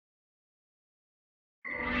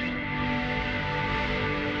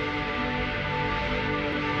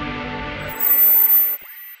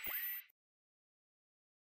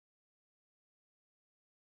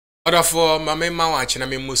Odafo mama ma wa chena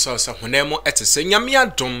me musa so honemo etese nyame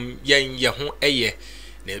adom yen ye ho eye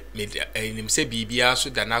ne nim se bibia so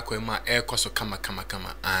da na akwema ekoso kama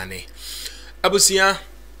ane abusia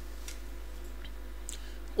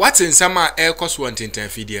what in sama ekoso wantintan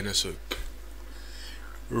fidie no so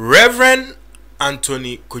Reverend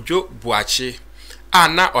Anthony Kojo Buachi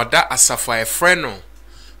ana oda asafo efreno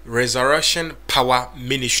Resurrection Power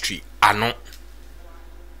Ministry ano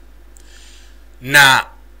na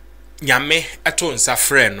nyame eto nsa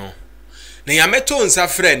frɛ no na nyame to nsa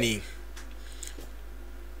frɛ ni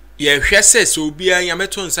ye hwese so obia nyame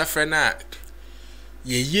to nsa frɛ na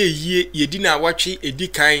ye yedi na watwe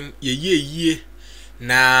edikan ye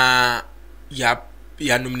na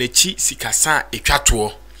ya numnechi sikasa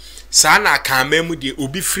etwato saa na kan mu de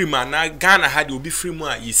obi firim na Ghana ha de obi firim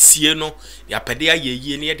a yesie no ya pede ya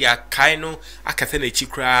ye ne de akai no akata na chi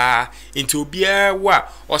kra nti obia wa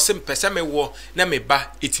osem pese me wo na me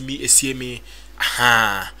ba etimi esie me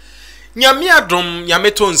aha nyame adom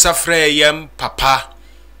nyame to nsafrɛ yem papa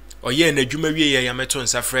oye na dwuma wie ye nyame to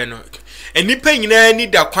nsafrɛ no enipa nyina ni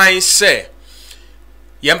da kwan se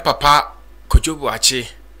yem papa Kojo Buachi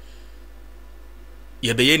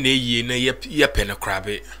ye beye na yie na ye pene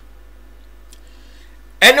krabe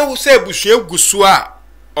ene wo se busua guso a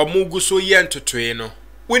omuguso ye ntotoe no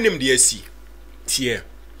wonim de asi tie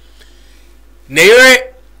na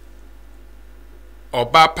yere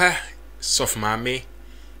obapa sof mame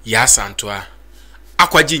ya santoa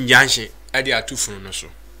akwaji Njunction ade atufunu no so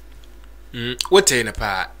wote ne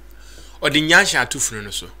pa odi Njunction atufunu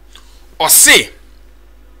no so ose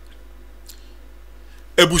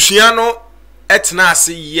ebusua no etna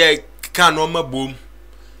ase ye ka no mabom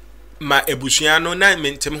ma ebusua no na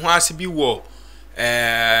mentem ho ase bi wo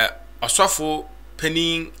osofo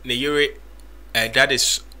panin ne yere that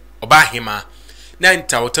is obahima na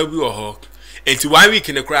ntawota bi wo ho enti 1 week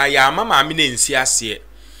ne kra ya mama me na nsi ase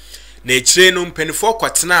na ekire no mpanifo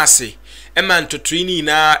kwatena ase ema ntotrini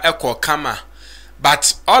na ekọ kama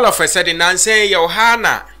but all of a sudden nan say ye ha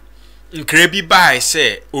na nkrebi ba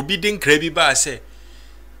say obi din nkrebi ba say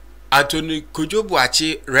Anthony Kojo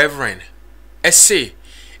Buachi Reverend ese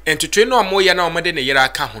entotwe no mo ye na omode ne yera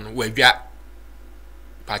aka ho no wadwa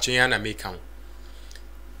pache ya na make ho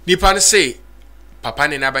nipa ne say papa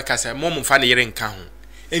ne na beka say mom mfa ne yere nka ho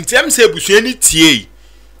entiam say busua ni tie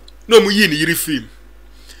no mo yi ne yere film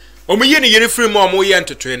omo yi ne yere film omo ye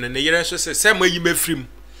entotwe ne yere so say mo yi me film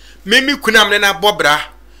memi kunam ne na bobra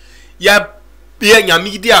ya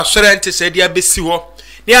nyame di asore ente say dia besi ho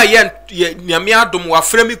ne aye nyame adom wa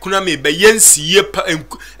frami kuna me be yensiye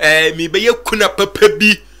me be ye kuna papa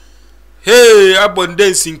bi hey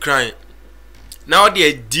abundance in crime now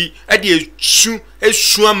they di ade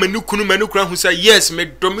esu amanu kunu hu say yes me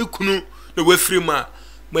dom kunu no we free ma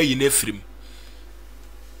yi na free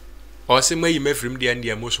o se ma yi ma free de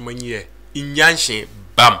ande amoso manyi Njunction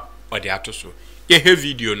bam o de atoso ye he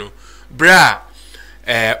video no bra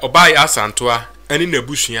obai asantoa ani na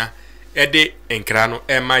busua ede enkra no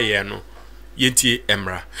ema ye no yentie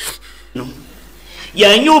emra no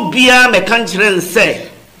ya nyu bia me kan kire nse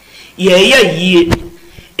ye yie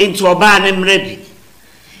enti oba na mrebi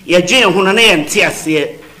ye dwen ho no na ye nte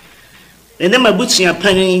ase ne mabusua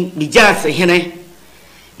panin bi jase hene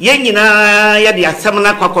ye nyina ye de asem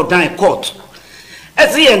na kwakodan court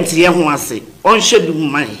ese ye nte ye ho ase on hwe bi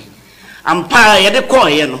man ampa ye de call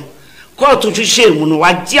ye no court twhwe mu no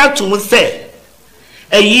wagye atum se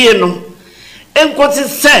ayie no enkoti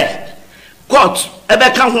se court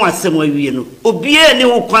ebeka ho asem awie no obie ne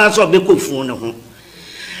ho kwan so bekofu ne ho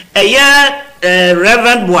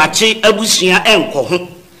Reverend Buachi abusua enko ho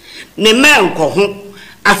ne me enko ho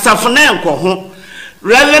asafo na enko ho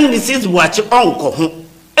Reverend Mrs Buachi onko ho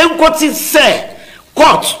enkoti se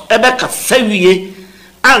court ebeka sawie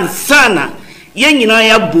ansana ye nyina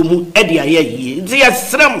ya bomu ede ayie nti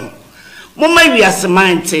yesrem moma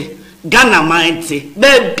wiasemante Ghana mante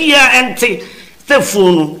be bia ente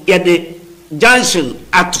stefunu ya de Njunction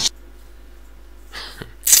atu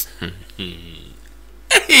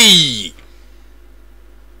hey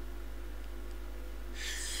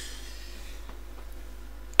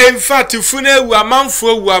in fact funa wu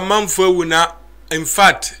amanfo na in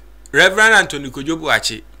fact Reverend Anthony Kojo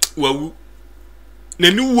Buachi wawu na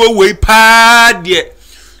ni wo wei pa de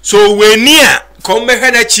so weni a kom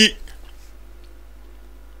behwe na chi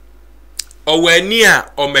owani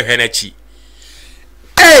a omehwenachi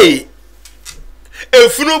hey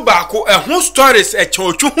efunu bako ehun stories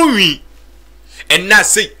echochu huwi enna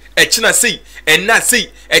sei echina sei enna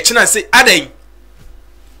sei echina sei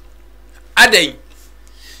aden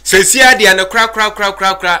sesi ade na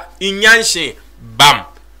kra Njunction bam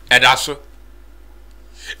edaso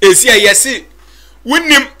Esia yesi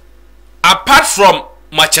winim apart from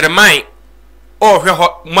machremai or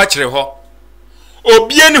hwe machre ho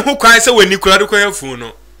obie ni ho kwan se wani kura de kwan fu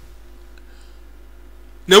no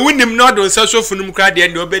na winim no do nsa so funum kura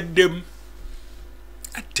de obedem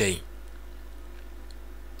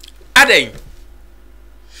adai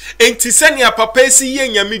enti sania papa esi ye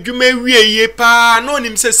nyame dwuma wieye pa no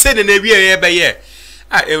nim se sene na wieye be ye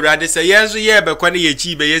ewrade se yenzo ye be kwa ne ye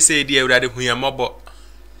chi be ye se di ewrade huyamobo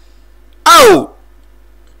au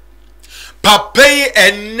papa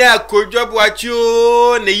enna kodwobo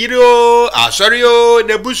achio ne yiro asorio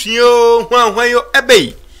ne busuyo hwan yo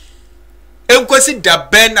ebei enkwasi da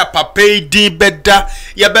ben na papa di beda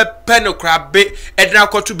ya be pen krabe edna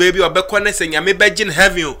koto baby obekọ na se nyame begin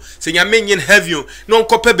heaven se nyame nyin heaven no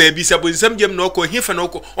nkope baby se bonsam jem no ko hifa no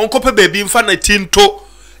ko onkope baby mfa na tinto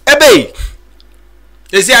ebei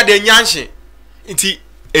ezi ade nyanhye nti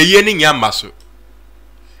eye ni nyamba so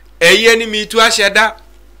eye ni mitu ahyeda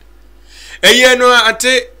eye no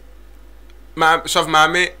ate ma sof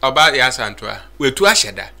mame oba ya santoa wetu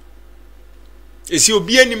ahyeda esi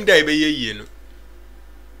obi anim da ebe yeye no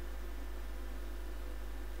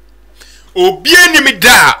obi anim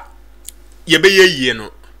da yebe yeye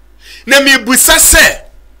no na me busa se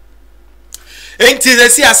enti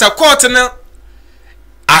esi asa court na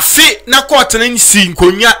afi na court na nsi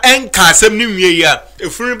nkonya enka asem ni nwie ya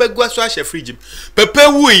efunu begua so ahye fridge papa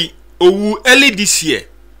wui owu early this year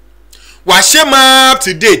wa shema up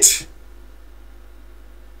to date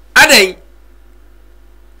aden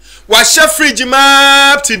wa share fridge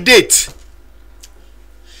ma up to date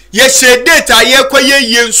ye share date aye kwa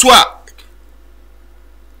ye nso a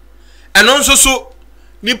eno nso so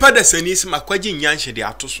nipa da sani isi makwaji nyanhye de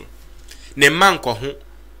atoso ne man ko ho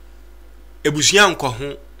ebusuya nko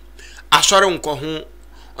ho asore nko ho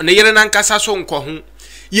one yere na nkasa so nko ho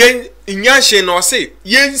ye nyanhye no se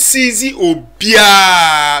ye nsizi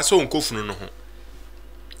obia so nko funu no ho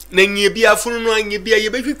na nye bia funu no anye bia ye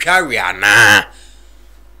behwetwa awe ana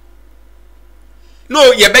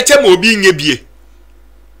no ye beche ma obi nye bie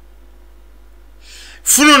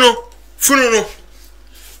funu no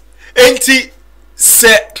enti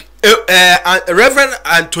se Reverend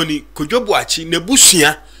Anthony Kodwobuachi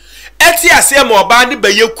nebusua eti ase ma oba ne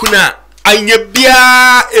baye kuna anye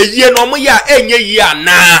bia eyi no mo ya enye yi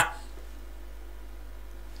ana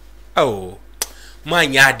oh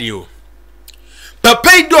manya de o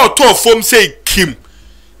papa do to fom say kim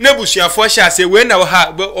nebusua fo sha se we na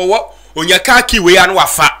ha owo onya kaki we ya no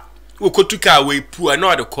wafa okotuka we pu na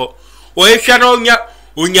odekọ o ehwa na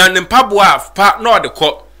onya ne mpabo afa na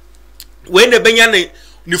odekọ we ne benya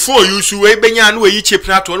ne fo yusu we benya na we yi chip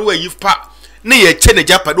na to na we yi pa na ye che ne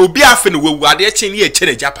japade obi afa ne wewu ade che ne ye che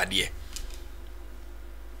ne japade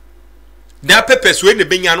na pepes we ne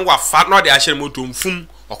benya na wafa na ode ahye moto mfum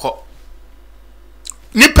okọ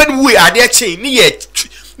nipa ne we ade che ne ye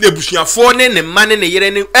ne busuafo ne ne mane ne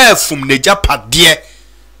yere ne afum ne japade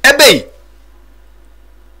ebei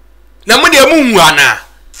na mo de munwu ana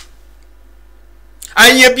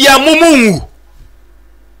anye bia munwu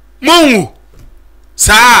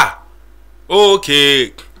sa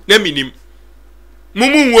okay na minim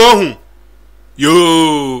munwu ohun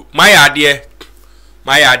yo maya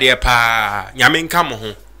ade pa nyame nka mo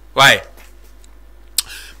ho why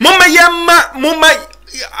mama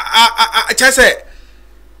chase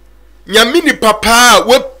nyame ni papa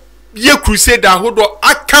we ye crusade ahodo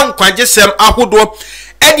aka nkwagesem ahodo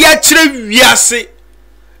edi a kire wiase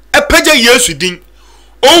epaja yesu din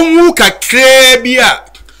onwu kakra bi a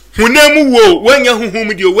hunam wo wanya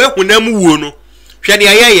huhum di we hunam wo no hwede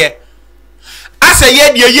ayeye asa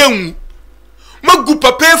ye de yenwu magu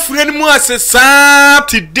papa efure mu asesa up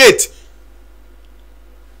to date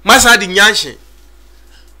masa di nyanhye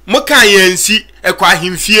muka yansi ekwa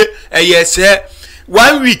ahemfie eyese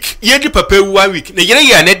 1 week ye di papa 1 week na yere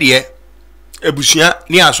ye ne de ebusua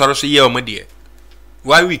ni asoro so ye o de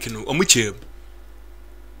 1 week no omuchem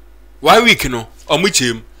 1 week no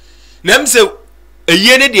omuchem namse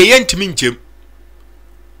eye ne de ye ntimi nchem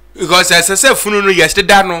because asese funu no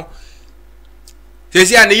yesterday no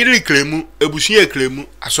sesi ana yiri klemu ebusua klemu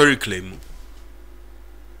asori klemu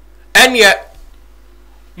enya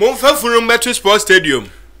monfa funu meto sports stadium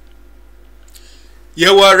ye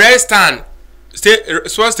were restaurant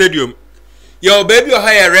sports stadium your baby or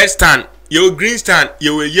higher red stand your green stand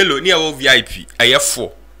your yellow near your VIP aye 4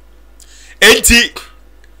 enti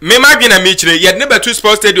me magina me kire ye ne beto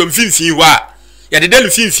sports stadium finfin wa ye de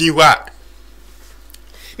delu finfin wa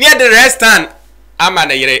near the red stand ama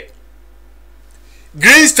na yire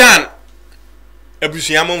green stand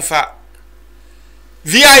ebusuya monfa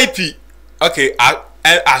VIP okay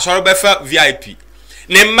I sorry befa VIP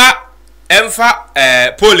Nema emfa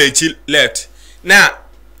pole chi left na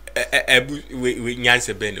we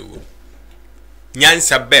nyansa be ne wo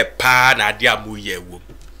nyansa be pa na ade amoye wo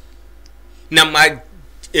na ma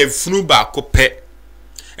efunu ba ko pe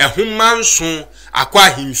ehumanso akwa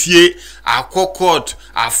himfie akokot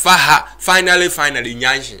afaha finally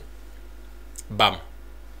Njunction bam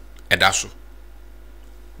edaso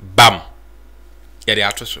bam yede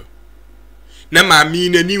atoso na mami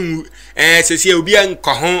na ni sese obi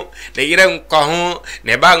anko ho na yire nko ho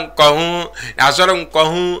na ba nko ho na asoro nko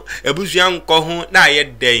ho ebusua nko ho na ye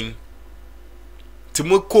den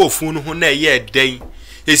timo kofu no ho na ye den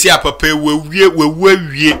esi apapa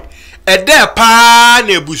wewie ede pa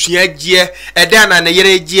na ebusua gie ede na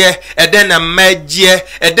yire gie ede na magie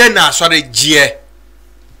ede na asoro gie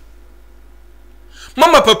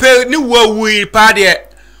mama papa ni wuwi pa de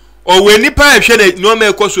o we nipa ehwe na no ma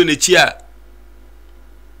ekoso na chi a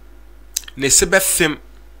ne sebe fem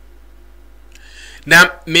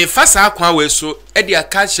na me fasa akwa we so e de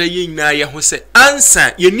aka kire ye nyina ye ho se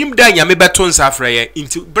ansa ye nim da nya me beto nsafra ye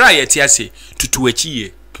nti bra ye ti ase tutu achi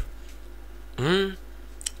ye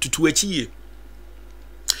tutu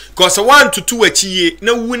cause one tutu achi ye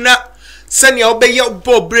na wuna sane obeye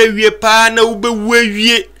bo bra wie pa na ubewu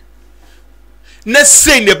awie na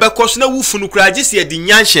sei ne bekoso na wufunu kura gise ye di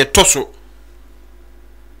Njunction toso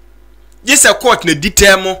gise court na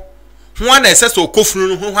ditemo ho na ese so kofunu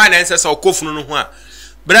no ho na ese so kofunu no ho a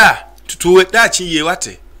bra tutu da chi ye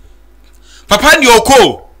wate papa ndi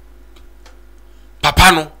oko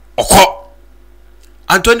papa no oko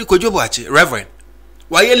Anthony Kojobo achi reverend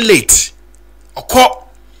why late oko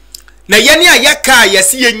na yene a yaka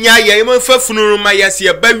yesi yenya ye mfafunu no ma yesi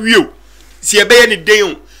e ba wio si e be ye ne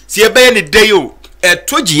den si e be ye ne den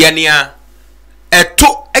eto giyene a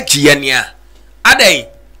eto agiyene a adan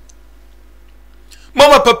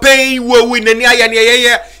mama papa wo nani aya ne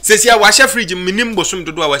ye sesia wa hye fridge minim bosom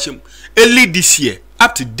dodo a wa hye early this year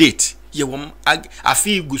up to date ye wom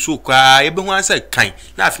afi guso kwa ye be ho ansa kan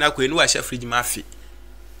na afi na kwa ni wa hye fridge ma afi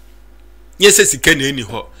ye sesika na eni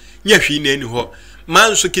ho nya hwi na eni ho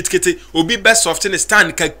man so kitkete obi be soft ne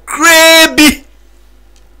stand ka krebi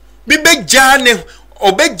bi be jane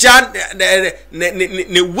obeja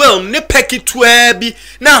ne well ne pekitwa bi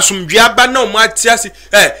na asomdua ba na o atiase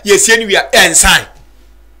yesie ni wia ensan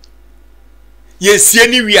yesie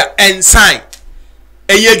ni wia ensan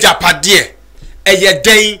eye japade eye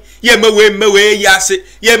den ye mewe yase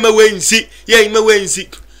ye mewe nsi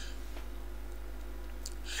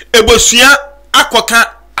ebosua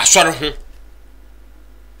akoka asore ho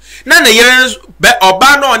na yere be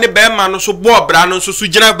oba na one be ma no so bo obra no so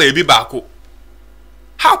gina ba ebi baako.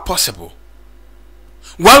 How possible?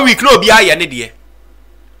 1 week no be aye ne de.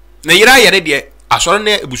 Na yira aye ne de, asoro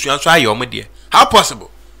na ebusuan so aye o me de. How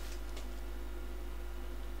possible?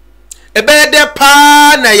 Ebe de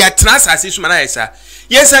pa na ya transase suma na yesa.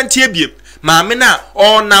 Yesa ntie biem. Maame na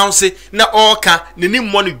all announce na all ka ne ni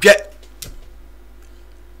mo no dwa.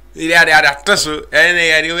 Iri ada toso ene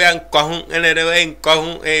ya ri we anko ho ene de we nko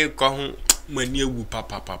ho mani ewu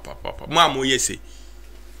papa. Mo amo yese.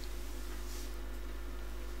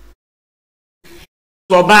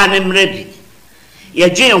 Oba ne mredi ye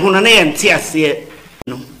dwen ho na ye nte ase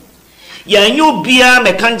no ya nyu bia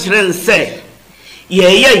me kan kire nse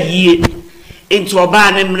ye ya yie enti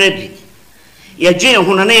oba ne mredi ye dwen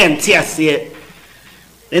ho na ye nte ase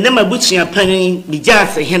ne mabutua panin bi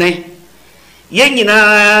jase hene ye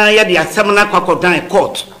nyina ye de asem na kwakodan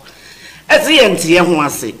court ese ye nte ye ho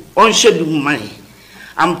ase on hwedu man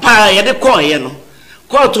ampa ye de call ye no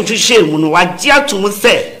court hwehwe mu no wagye atum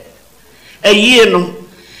se ayie no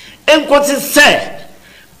enkoti se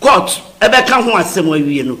court ebe ka ho asem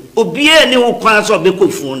awie no obie ne ho kwan so be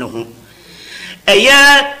kofu ne ho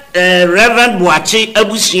eye reverend Boakye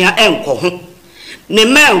abusua enko ho ne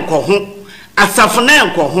ma enko ho asafo na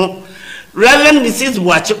enko ho reverend Mrs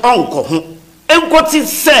Boakye onko ho enkoti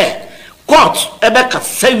se court ebe ka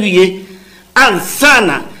sawie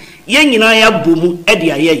ansana ye nyina ya bomu e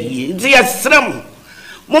de ayie nti ya srem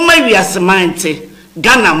mo ma wiase mante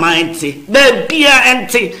Ghana mante be bia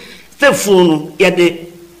ente Stefano ya de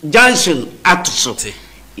Njunction atuso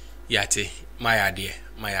yate my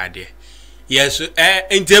idea yes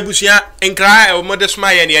ente abusia enkra o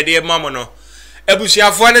modesma ye ne de mama no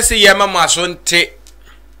abusia fo ne se ye mama so nte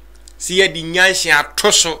si ye di Njunction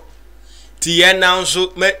atoso ti ye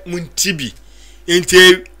nanso muntibi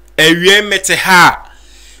ente ewie mete ha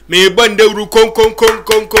me bonde uru kon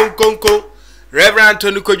Reverend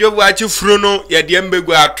Anthony Kojobo achi fruno ya de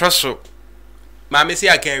mbegu atoso maame se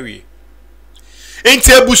akan wi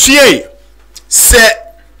enti abusuye se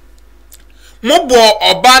Mobo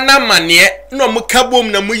obana mane no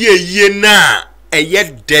mukabom na muye yie na eye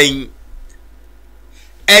den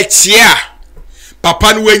echia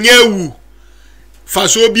papa no wanyawu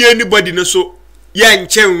faso bi anybody no so ye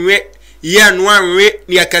nkenwe ye no anwe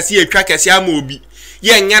ni akase atwa kase ama obi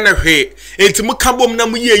ye nya na hwe enti mukabom na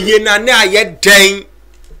muye yie na aye den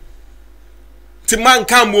ti man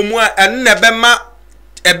kan bomu a enu na bema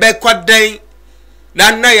ebe kwaden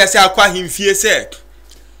na yase akwa himfie se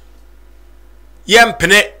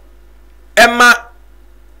yempene Emma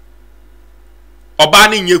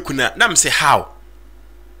Obani nyekuna na mse how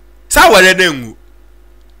sa wale dengu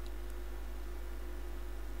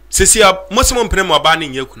sisi mosimo mpene mo Obani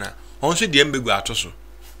nyekuna onso de mbegu atoso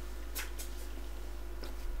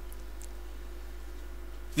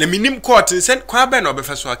na minim court sen kwa be na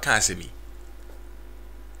obefaso aka asemi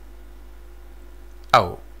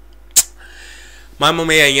aw mama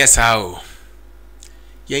me yenya o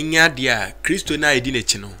yenya dia Kristo na edi na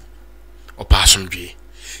chi no opa asomdwe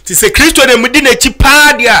ti se Kristo de mudi na chi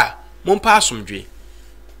pa dia mo pa asomdwe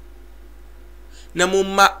na mo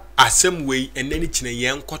ma asem wei enani chi na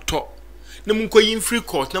yen koto na mo nkoyin free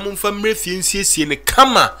court na mo mfa mrefie nsiesie ne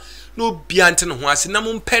kama na obi ante no ho ase na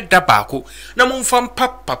mo mpeda baako na mo mfa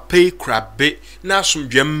papa pay krabe na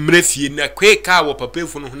asomdwe mrefie na kweka wo papa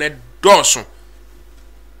fu no ho na doso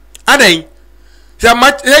adan ya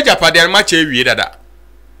ma japade ma che wie dada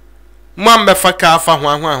Mamba faka fa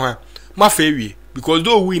hwa ma fa ewie because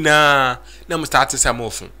do we na mo start some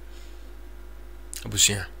off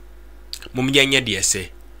abusia mum yanya de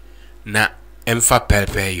ese na emfa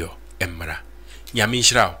pelpe yo emra nyame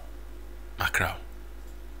nhyira makra